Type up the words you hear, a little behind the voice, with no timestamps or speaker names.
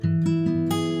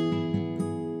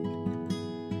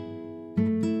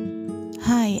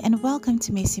Hi, and welcome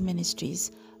to Mercy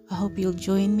Ministries. I hope you'll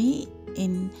join me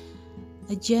in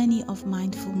a journey of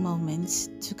mindful moments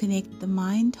to connect the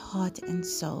mind, heart, and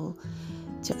soul,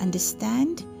 to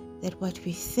understand that what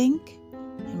we think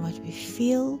and what we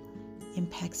feel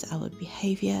impacts our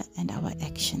behavior and our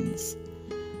actions.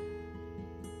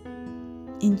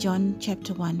 In John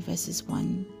chapter 1, verses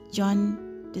 1,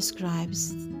 John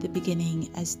describes the beginning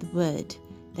as the Word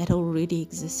that already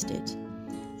existed,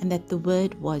 and that the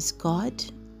Word was God,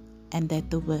 and that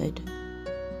the Word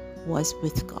was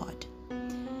with God.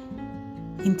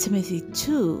 In Timothy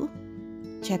 2,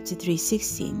 chapter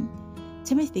 3:16,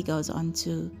 Timothy goes on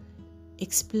to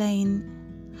explain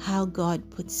how God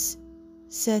uses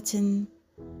certain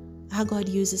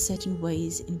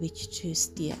ways in which to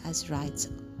steer us right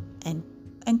and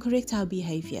correct our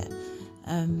behavior.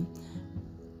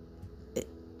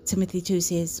 Timothy 2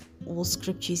 says, all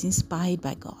scripture is inspired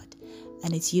by God,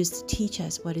 and it's used to teach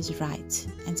us what is right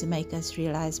and to make us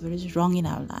realize what is wrong in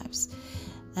our lives.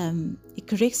 It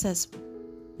corrects us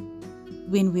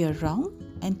when we are wrong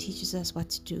and teaches us what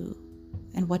to do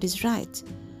and what is right.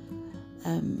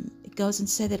 It goes on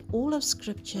to say that all of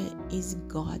scripture is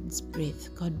God's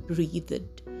breath. God breathed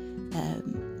in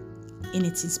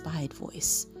its inspired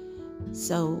voice.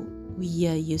 So we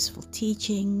hear useful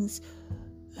teachings.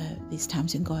 There's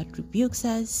times when God rebukes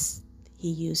us. He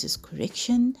uses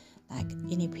correction, like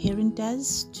any parent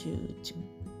does,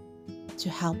 to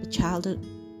help a child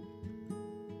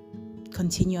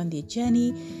continue on their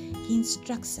journey. He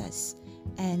instructs us,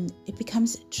 and it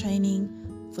becomes training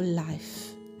for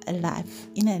life,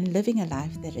 living a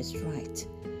life that is right.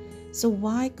 So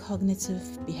why cognitive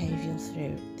behavioral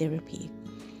therapy?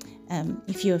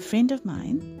 If you're a friend of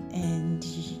mine and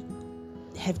you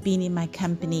have been in my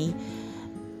company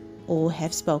or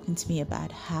have spoken to me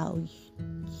about how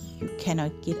you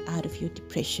cannot get out of your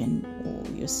depression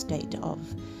or your state of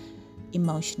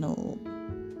emotional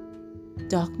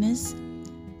darkness,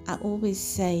 I always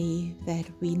say that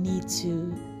we need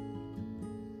to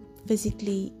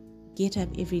physically get up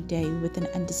every day with an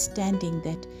understanding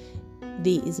that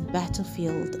there is a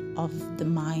battlefield of the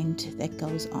mind that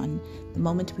goes on. The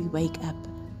moment we wake up,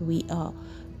 we are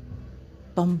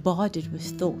bombarded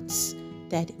with thoughts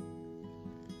that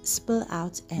spill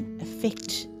out and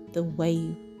affect the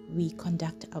way we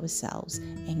conduct ourselves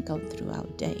and go through our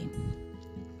day.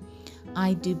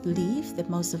 I do believe that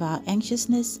most of our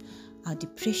anxiousness, our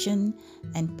depression,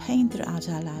 and pain throughout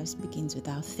our lives begins with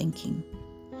our thinking.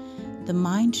 The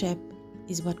mind trap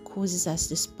is what causes us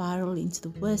to spiral into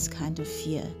the worst kind of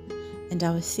fear, and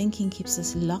our thinking keeps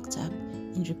us locked up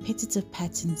in repetitive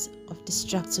patterns of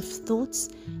destructive thoughts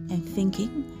and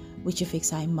thinking, which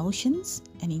affects our emotions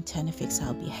and in turn affects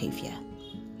our behavior.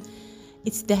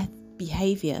 It's that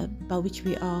behavior by which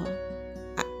we are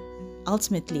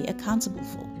ultimately accountable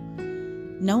for.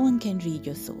 No one can read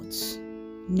your thoughts.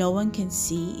 No one can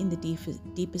see in the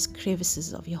deepest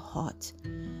crevices of your heart.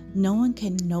 No one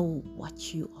can know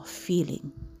what you are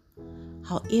feeling.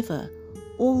 However,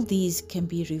 all these can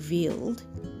be revealed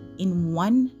in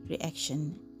one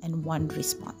reaction and one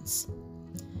response.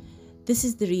 This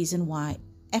is the reason why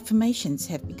affirmations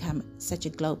have become such a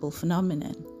global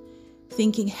phenomenon.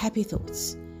 Thinking happy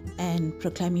thoughts and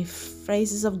proclaiming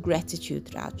phrases of gratitude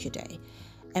throughout your day,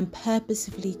 and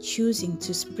purposefully choosing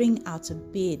to spring out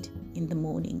of bed in the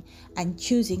morning and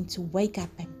choosing to wake up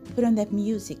and put on that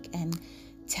music and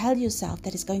tell yourself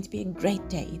that it's going to be a great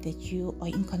day, that you are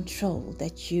in control,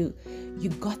 that you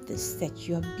got this, that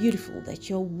you are beautiful, that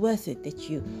you're worth it, that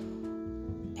you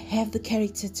have the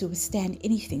character to withstand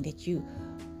anything, that you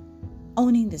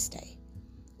owning this day.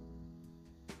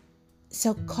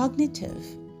 So cognitive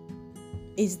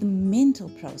is the mental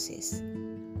process,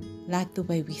 like the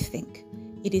way we think.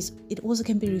 It also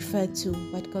can be referred to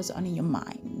what goes on in your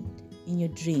mind, in your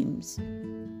dreams,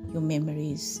 your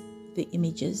memories, the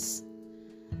images,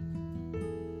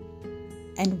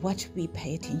 and what we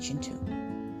pay attention to.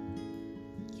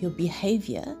 Your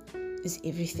behavior is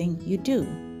everything you do,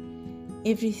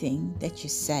 everything that you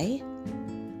say,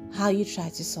 how you try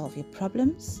to solve your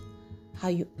problems, how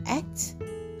you act,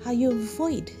 how you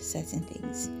avoid certain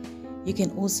things. It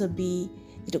can also be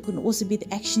the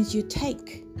actions you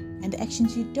take and the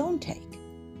actions you don't take.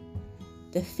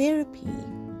 The therapy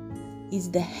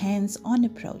is the hands-on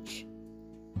approach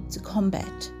to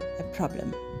combat a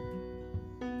problem,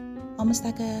 almost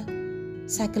like a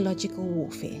psychological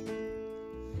warfare.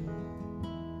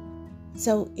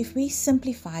 So if we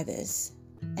simplify this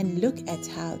and look at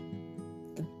how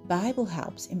the Bible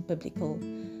helps in biblical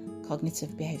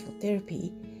cognitive behavioral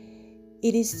therapy,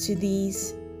 it is to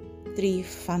these three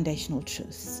foundational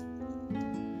truths.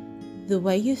 The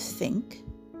way you think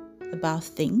about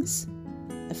things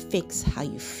affects how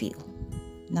you feel.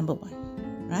 Number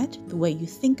one, right? The way you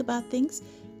think about things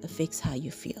affects how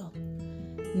you feel.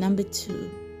 Number two,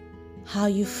 how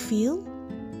you feel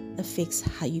affects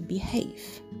how you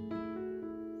behave.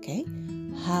 Okay?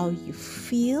 How you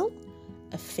feel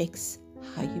affects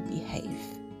how you behave.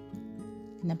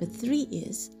 Number three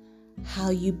is how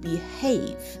you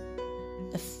behave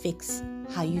affects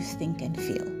how you think and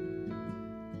feel.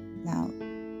 Now,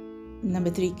 number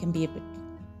three can be a bit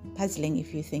puzzling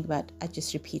if you think about, I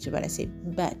just repeated what I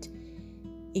said, but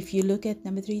if you look at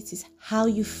number three, it says how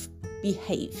you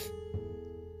behave,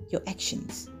 your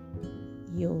actions,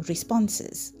 your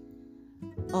responses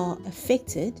are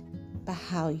affected by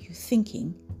how you're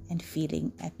thinking and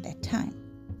feeling at that time.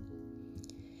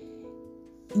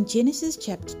 In Genesis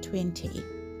chapter 20,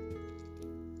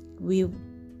 we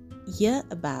hear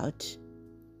about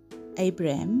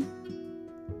Abraham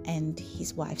and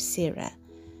his wife Sarah.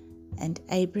 And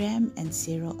Abraham and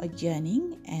Sarah are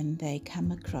journeying, and they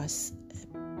come across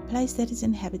a place that is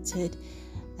inhabited,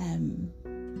 and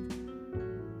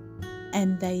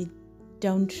they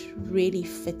don't really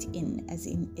fit in, as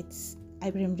in it's,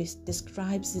 Abraham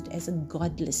describes it as a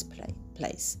godless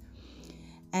place.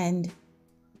 And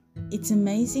it's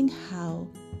amazing how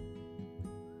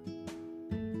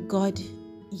God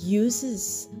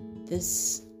uses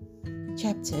this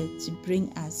chapter to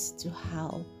bring us to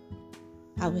how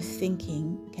our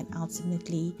thinking can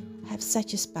ultimately have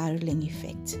such a spiraling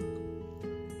effect.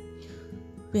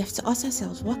 We have to ask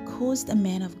ourselves, what caused a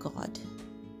man of God,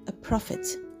 a prophet,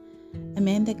 a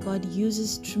man that God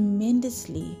uses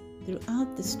tremendously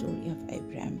throughout the story of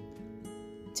Abraham,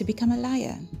 to become a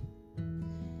liar?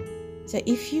 So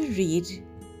if you read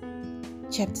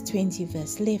chapter 20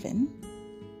 verse 11,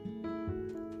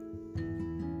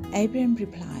 Abraham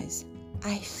replies,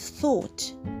 I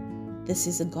thought this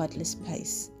is a godless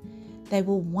place. They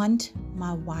will want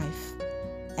my wife,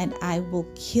 and will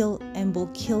kill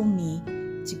me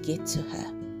to get to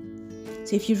her.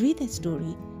 So if you read that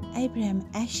story, Abraham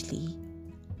actually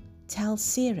tells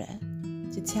Sarah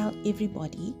to tell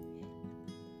everybody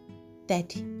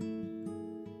that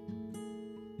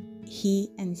he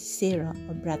and Sarah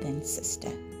are brother and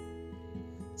sister.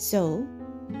 So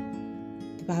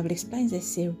the Bible explains that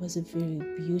Sarah was a very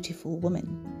beautiful woman.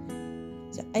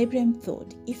 So Abraham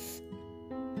thought, if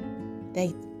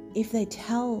they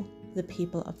tell the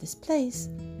people of this place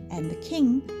and the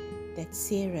king that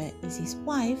Sarah is his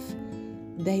wife,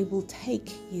 they will take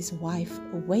his wife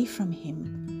away from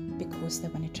him because they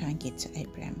want to try and get to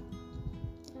Abraham.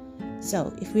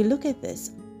 So if we look at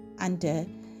this under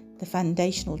the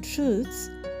foundational truths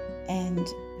and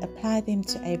apply them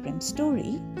to Abraham's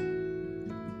story,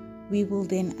 we will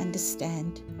then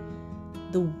understand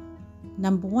the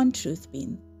number one truth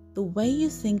being, the way you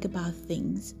think about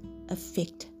things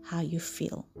affect how you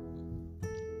feel.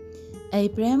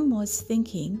 Abraham was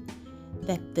thinking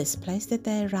that this place that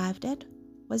they arrived at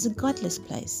was a godless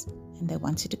place, and they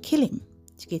wanted to kill him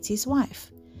to get his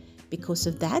wife. Because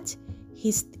of that,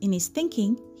 in his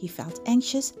thinking, he felt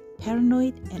anxious,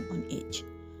 paranoid, and on edge.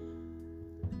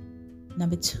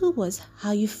 Number two was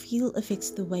how you feel affects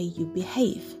the way you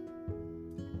behave.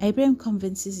 Abraham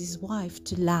convinces his wife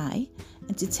to lie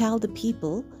and to tell the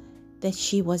people that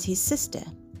she was his sister.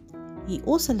 He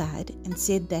also lied and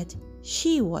said that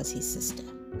she was his sister.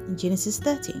 In Genesis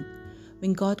 13,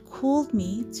 when God called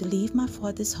me to leave my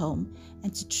father's home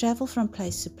and to travel from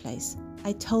place to place,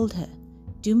 I told her,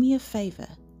 do me a favor,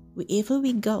 wherever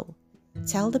we go,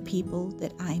 tell the people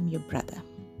that I am your brother.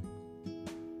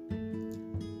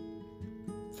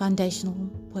 Foundational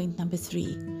point number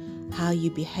 3, how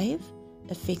you behave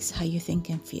affects how you think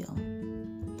and feel.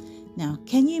 Now,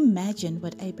 can you imagine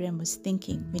what Abraham was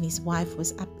thinking when his wife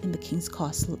was up in the king's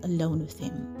castle alone with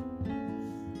him?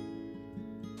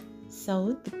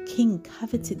 So the king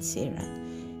coveted Sarah,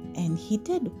 and he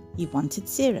did. He wanted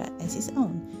Sarah as his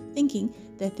own, thinking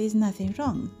that there's nothing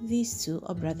wrong. These two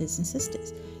are brother and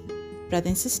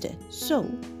sister. So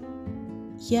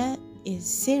here is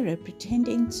Sarah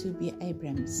pretending to be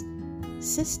Abraham's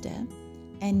sister,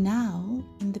 and now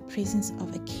in the presence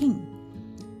of a king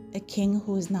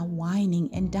who is now wining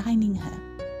and dining her,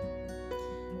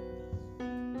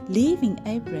 leaving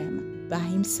Abraham by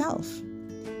himself,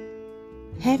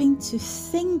 having to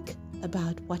think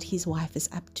about what his wife is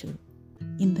up to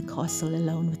in the castle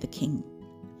alone with the king.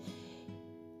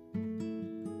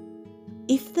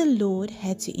 If the Lord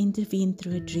had to intervene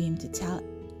through a dream to tell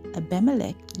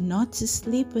Abimelech not to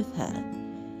sleep with her,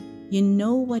 you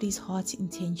know what his heart's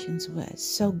intentions were.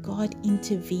 So God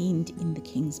intervened in the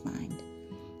king's mind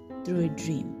through a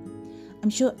dream. I'm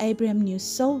sure Abraham knew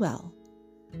so well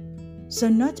So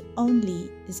not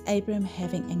only is Abraham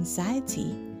having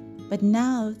anxiety, but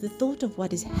now the thought of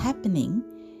what is happening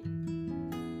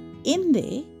in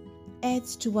there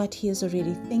adds to what he is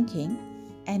already thinking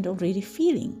and already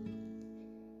feeling.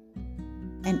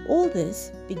 And all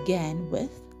this began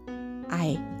with,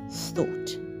 I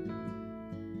thought.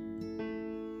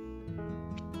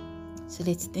 So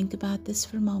let's think about this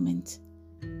for a moment.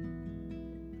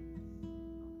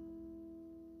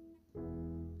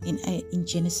 In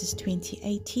Genesis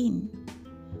 20:18,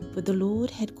 for the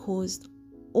Lord had caused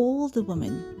all the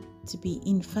women to be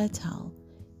infertile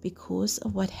because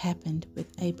of what happened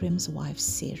with Abram's wife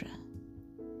Sarah.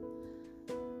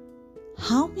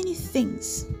 How many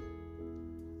things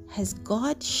has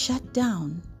God shut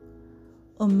down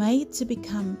or made to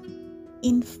become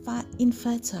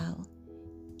infertile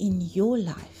in your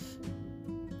life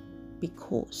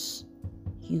because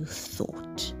you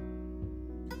thought?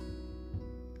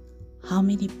 How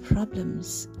many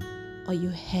problems are you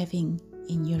having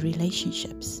in your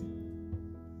relationships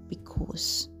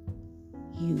because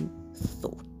you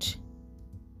thought?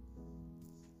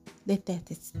 Let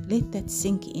that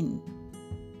sink in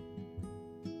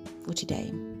for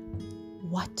today.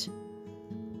 What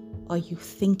are you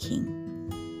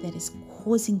thinking that is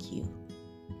causing you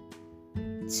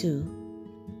to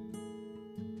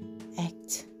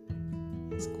act,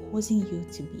 is causing you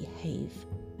to behave,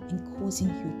 and causing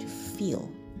you to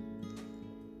feel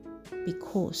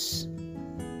because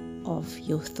of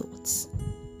your thoughts?